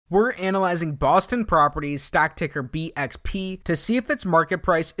We're analyzing Boston Properties, stock ticker BXP, to see if its market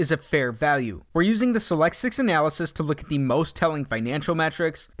price is a fair value. We're using the Select 6 analysis to look at the most telling financial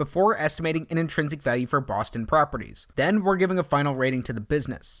metrics before estimating an intrinsic value for Boston Properties. Then we're giving a final rating to the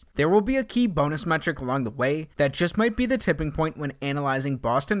business. There will be a key bonus metric along the way that just might be the tipping point when analyzing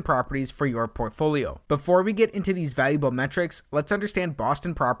Boston Properties for your portfolio. Before we get into these valuable metrics, let's understand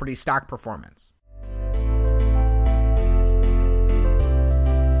Boston Properties stock performance.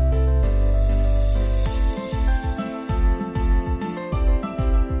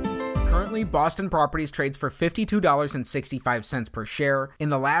 Currently, Boston Properties trades for $52.65 per share. In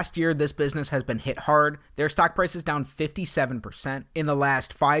the last year, this business has been hit hard. Their stock price is down 57%. In the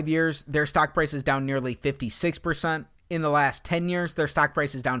last 5 years, their stock price is down nearly 56%. In the last 10 years, their stock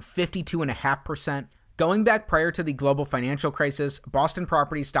price is down 52.5%. Going back prior to the global financial crisis, Boston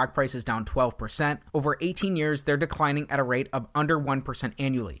Properties stock price is down 12%. Over 18 years, they're declining at a rate of under 1%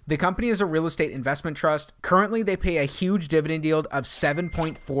 annually. The company is a real estate investment trust. Currently, they pay a huge dividend yield of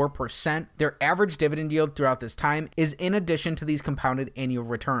 7.4%. Their average dividend yield throughout this time is in addition to these compounded annual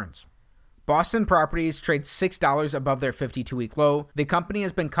returns. Boston Properties trades $6 above their 52-week low. The company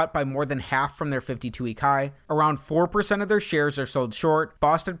has been cut by more than half from their 52-week high. Around 4% of their shares are sold short.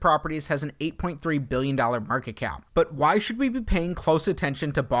 Boston Properties has an $8.3 billion market cap. But why should we be paying close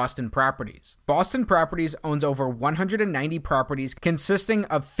attention to Boston Properties? Boston Properties owns over 190 properties consisting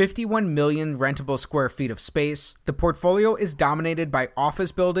of 51 million rentable square feet of space. The portfolio is dominated by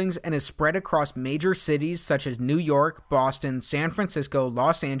office buildings and is spread across major cities such as New York, Boston, San Francisco,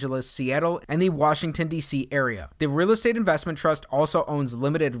 Los Angeles, Seattle, and the Washington, D.C. area. The Real Estate Investment Trust also owns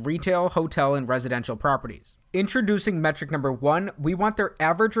limited retail, hotel, and residential properties. Introducing metric number 1, we want their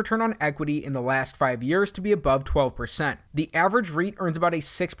average return on equity in the last 5 years to be above 12%. The average REIT earns about a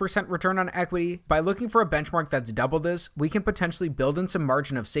 6% return on equity. By looking for a benchmark that's double this, we can potentially build in some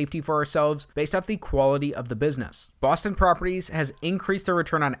margin of safety for ourselves based off the quality of the business. Boston Properties has increased their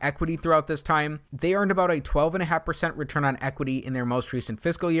return on equity throughout this time. They earned about a 12.5% return on equity in their most recent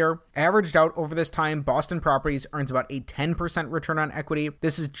fiscal year. Averaged out over this time, Boston Properties earns about a 10% return on equity.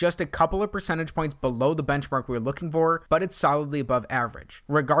 This is just a couple of percentage points below the benchmark we're looking for, but it's solidly above average.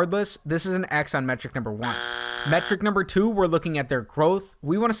 Regardless, this is an X on metric number 1. Metric number 2, we're looking at their growth.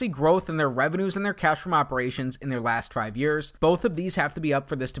 We want to see growth in their revenues and their cash from operations in their last 5 years. Both of these have to be up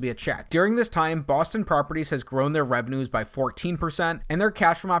for this to be a check. During this time, Boston Properties has grown their revenues by 14%, and their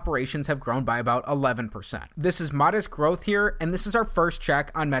cash from operations have grown by about 11%. This is modest growth here, and this is our first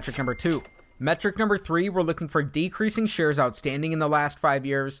check on metric number 2. Metric number 3, we're looking for decreasing shares outstanding in the last 5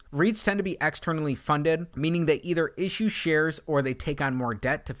 years. REITs tend to be externally funded, meaning they either issue shares or they take on more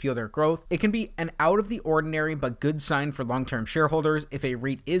debt to fuel their growth. It can be an out of the ordinary but good sign for long-term shareholders if a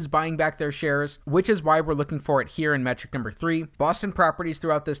REIT is buying back their shares, which is why we're looking for it here in metric number 3. Boston Properties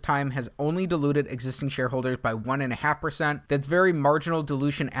throughout this time has only diluted existing shareholders by 1.5%. That's very marginal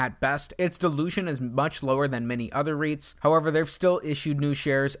dilution at best. Its dilution is much lower than many other REITs. However, they've still issued new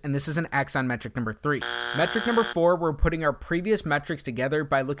shares, and this is an X on metric number 3. Metric number 4, we're putting our previous metrics together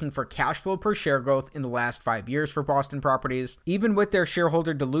by looking for cash flow per share growth in the last 5 years for Boston Properties. Even with their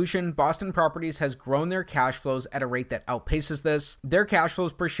shareholder dilution, Boston Properties has grown their cash flows at a rate that outpaces this. Their cash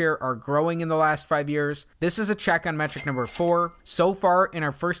flows per share are growing in the last 5 years. This is a check on metric number 4. So far, in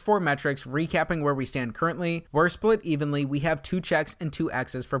our first 4 metrics, recapping where we stand currently, we're split evenly. We have 2 checks and 2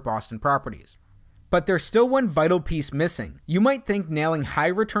 X's for Boston Properties. But there's still one vital piece missing. You might think nailing high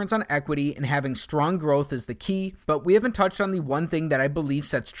returns on equity and having strong growth is the key, but we haven't touched on the one thing that I believe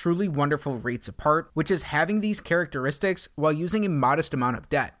sets truly wonderful REITs apart, which is having these characteristics while using a modest amount of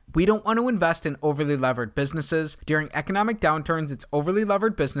debt. We don't want to invest in overly levered businesses. During economic downturns, it's overly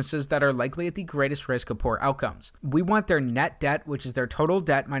levered businesses that are likely at the greatest risk of poor outcomes. We want their net debt, which is their total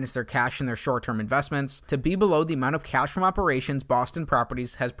debt minus their cash and their short-term investments, to be below the amount of cash from operations Boston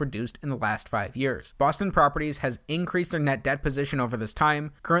Properties has produced in the last 5 years. Boston Properties has increased their net debt position over this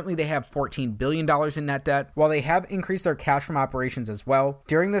time. Currently, they have $14 billion in net debt, while they have increased their cash from operations as well.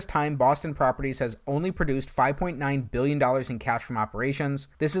 During this time, Boston Properties has only produced $5.9 billion in cash from operations.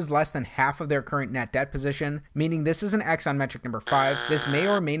 This is less than half of their current net debt position, meaning this is an X on metric number 5. This may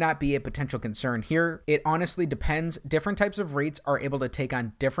or may not be a potential concern here. It honestly depends. Different types of REITs are able to take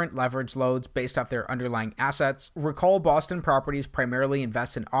on different leverage loads based off their underlying assets. Recall Boston Properties primarily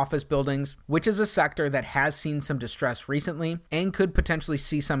invests in office buildings, which is a sector that has seen some distress recently and could potentially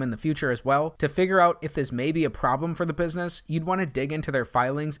see some in the future as well. To figure out if this may be a problem for the business, you'd want to dig into their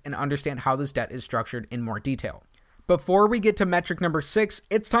filings and understand how this debt is structured in more detail. Before we get to metric number 6,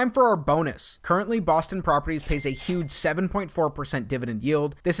 it's time for our bonus. Currently, Boston Properties pays a huge 7.4% dividend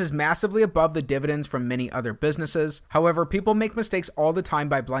yield. This is massively above the dividends from many other businesses. However, people make mistakes all the time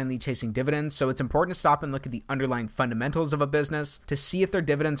by blindly chasing dividends, so it's important to stop and look at the underlying fundamentals of a business to see if their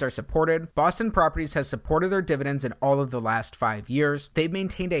dividends are supported. Boston Properties has supported their dividends in all of the last 5 years. They've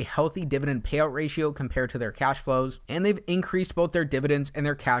maintained a healthy dividend payout ratio compared to their cash flows, and they've increased both their dividends and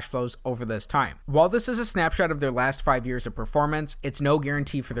their cash flows over this time. While this is a snapshot of their last 5 years of performance, it's no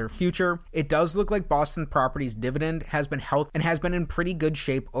guarantee for their future. It does look like Boston Properties' dividend has been healthy and has been in pretty good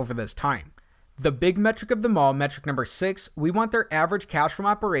shape over this time. The big metric of them all, metric number 6, we want their average cash from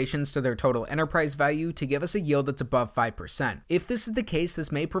operations to their total enterprise value to give us a yield that's above 5%. If this is the case,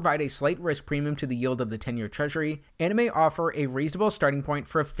 this may provide a slight risk premium to the yield of the 10-year treasury, and it may offer a reasonable starting point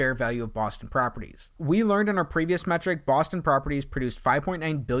for a fair value of Boston Properties. We learned in our previous metric, Boston Properties produced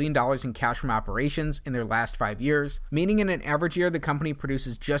 $5.9 billion in cash from operations in their last 5 years, meaning in an average year, the company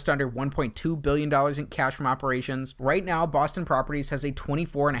produces just under $1.2 billion in cash from operations. Right now, Boston Properties has a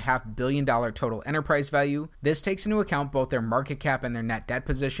 $24.5 billion total enterprise value. This takes into account both their market cap and their net debt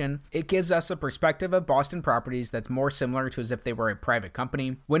position. It gives us a perspective of Boston Properties that's more similar to as if they were a private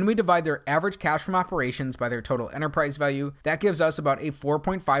company. When we divide their average cash from operations by their total enterprise value, that gives us about a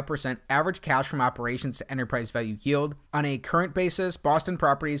 4.5% average cash from operations to enterprise value yield. On a current basis, Boston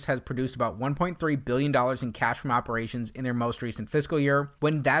Properties has produced about $1.3 billion in cash from operations in their most recent fiscal year.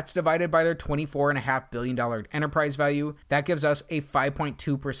 When that's divided by their $24.5 billion enterprise value, that gives us a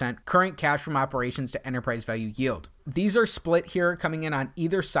 5.2% current cash from operations to enterprise value yield. These are split here, coming in on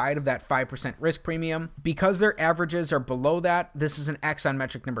either side of that 5% risk premium. Because their averages are below that, this is an X on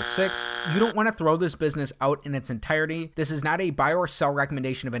metric number 6. You don't want to throw this business out in its entirety. This is not a buy or sell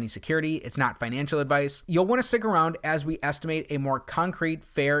recommendation of any security. It's not financial advice. You'll want to stick around as we estimate a more concrete,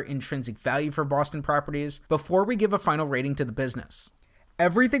 fair, intrinsic value for Boston Properties before we give a final rating to the business.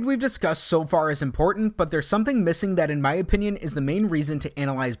 Everything we've discussed so far is important, but there's something missing that in my opinion is the main reason to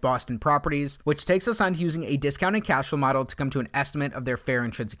analyze Boston Properties, which takes us on to using a discounted cash flow model to come to an estimate of their fair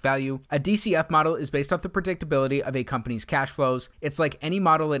intrinsic value. A DCF model is based off the predictability of a company's cash flows. It's like any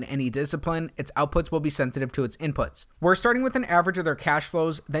model in any discipline, its outputs will be sensitive to its inputs. We're starting with an average of their cash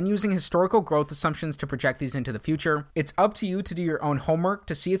flows, then using historical growth assumptions to project these into the future. It's up to you to do your own homework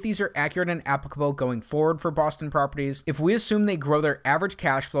to see if these are accurate and applicable going forward for Boston Properties. If we assume they grow their average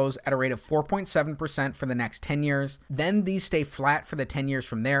cash flows at a rate of 4.7% for the next 10 years, then these stay flat for the 10 years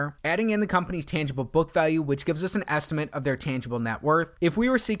from there, adding in the company's tangible book value, which gives us an estimate of their tangible net worth. If we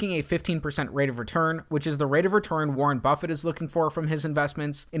were seeking a 15% rate of return, which is the rate of return Warren Buffett is looking for from his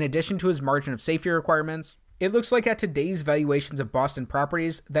investments, in addition to his margin of safety requirements, it looks like at today's valuations of Boston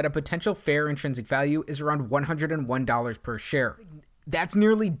Properties that a potential fair intrinsic value is around $101 per share. That's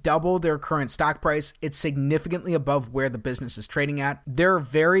nearly double their current stock price. It's significantly above where the business is trading at. There are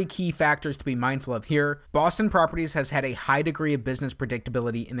very key factors to be mindful of here. Boston Properties has had a high degree of business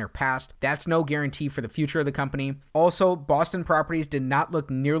predictability in their past. That's no guarantee for the future of the company. Also, Boston Properties did not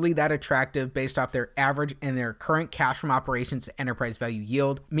look nearly that attractive based off their average and their current cash from operations to enterprise value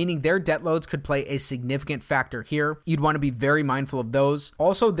yield, meaning their debt loads could play a significant factor here. You'd want to be very mindful of those.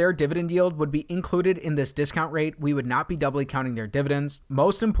 Also, their dividend yield would be included in this discount rate. We would not be doubly counting their dividends.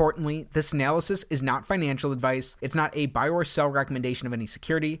 Most importantly, this analysis is not financial advice. It's not a buy or sell recommendation of any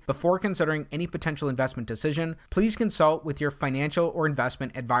security. Before considering any potential investment decision, please consult with your financial or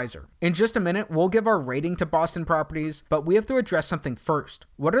investment advisor. In just a minute, we'll give our rating to Boston Properties, but we have to address something first.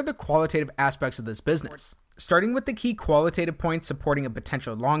 What are the qualitative aspects of this business? Starting with the key qualitative points supporting a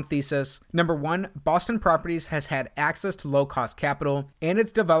potential long thesis. Number 1, Boston Properties has had access to low-cost capital, and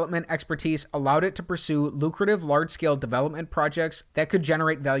its development expertise allowed it to pursue lucrative large-scale development projects that could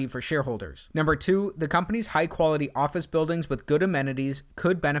generate value for shareholders. Number 2, the company's high-quality office buildings with good amenities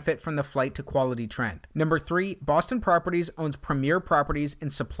could benefit from the flight to quality trend. Number 3, Boston Properties owns premier properties in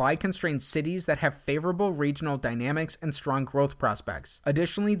supply-constrained cities that have favorable regional dynamics and strong growth prospects.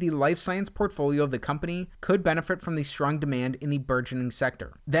 Additionally, the life science portfolio of the company could benefit from the strong demand in the burgeoning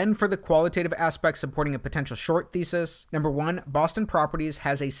sector. Then for the qualitative aspects supporting a potential short thesis, number 1, Boston Properties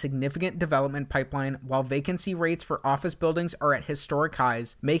has a significant development pipeline while vacancy rates for office buildings are at historic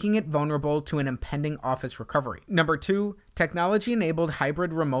highs, making it vulnerable to an impending office recovery. Number 2, Technology-enabled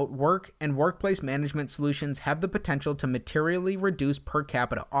hybrid remote work and workplace management solutions have the potential to materially reduce per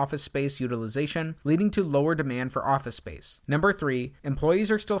capita office space utilization, leading to lower demand for office space. Number 3, employees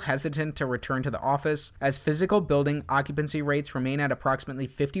are still hesitant to return to the office as physical building occupancy rates remain at approximately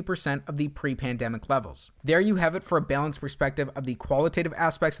 50% of the pre-pandemic levels. There you have it for a balanced perspective of the qualitative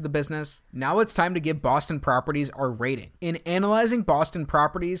aspects of the business. Now it's time to give Boston Properties our rating. In analyzing Boston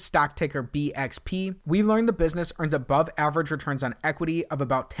Properties, stock ticker BXP, we learned the business earns above average returns on equity of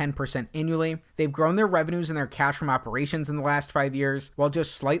about 10% annually. They've grown their revenues and their cash from operations in the last 5 years, while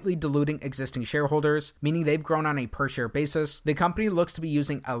just slightly diluting existing shareholders, meaning they've grown on a per-share basis. The company looks to be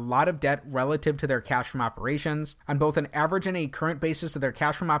using a lot of debt relative to their cash from operations. On both an average and a current basis of their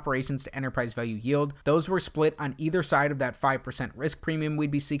cash from operations to enterprise value yield, those were split on either side of that 5% risk premium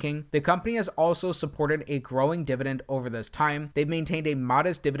we'd be seeking. The company has also supported a growing dividend over this time. They've maintained a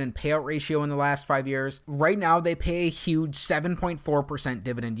modest dividend payout ratio in the last 5 years. Right now, they pay a huge 7.4%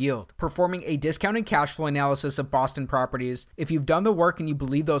 dividend yield. Performing a discounted cash flow analysis of Boston Properties, if you've done the work and you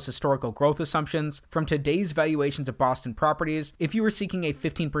believe those historical growth assumptions from today's valuations of Boston Properties, if you were seeking a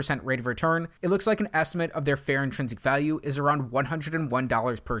 15% rate of return, it looks like an estimate of their fair intrinsic value is around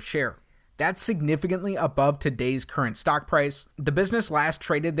 $101 per share. That's significantly above today's current stock price. The business last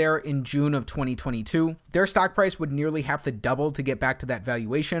traded there in June of 2022. Their stock price would nearly have to double to get back to that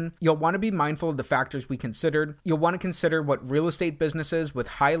valuation. You'll want to be mindful of the factors we considered. You'll want to consider what real estate businesses with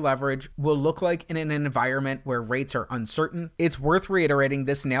high leverage will look like in an environment where rates are uncertain. It's worth reiterating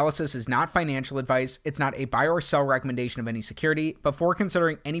this analysis is not financial advice. It's not a buy or sell recommendation of any security. Before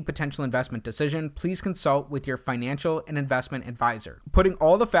considering any potential investment decision, please consult with your financial and investment advisor. Putting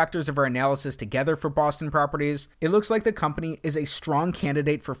all the factors of our analysis together for Boston Properties, it looks like the company is a strong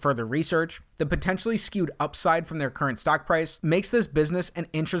candidate for further research. The potentially skewed upside from their current stock price makes this business an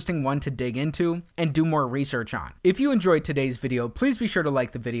interesting one to dig into and do more research on. If you enjoyed today's video, please be sure to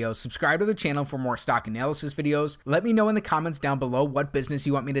like the video, subscribe to the channel for more stock analysis videos. Let me know in the comments down below what business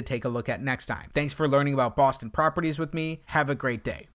you want me to take a look at next time. Thanks for learning about Boston Properties with me. Have a great day.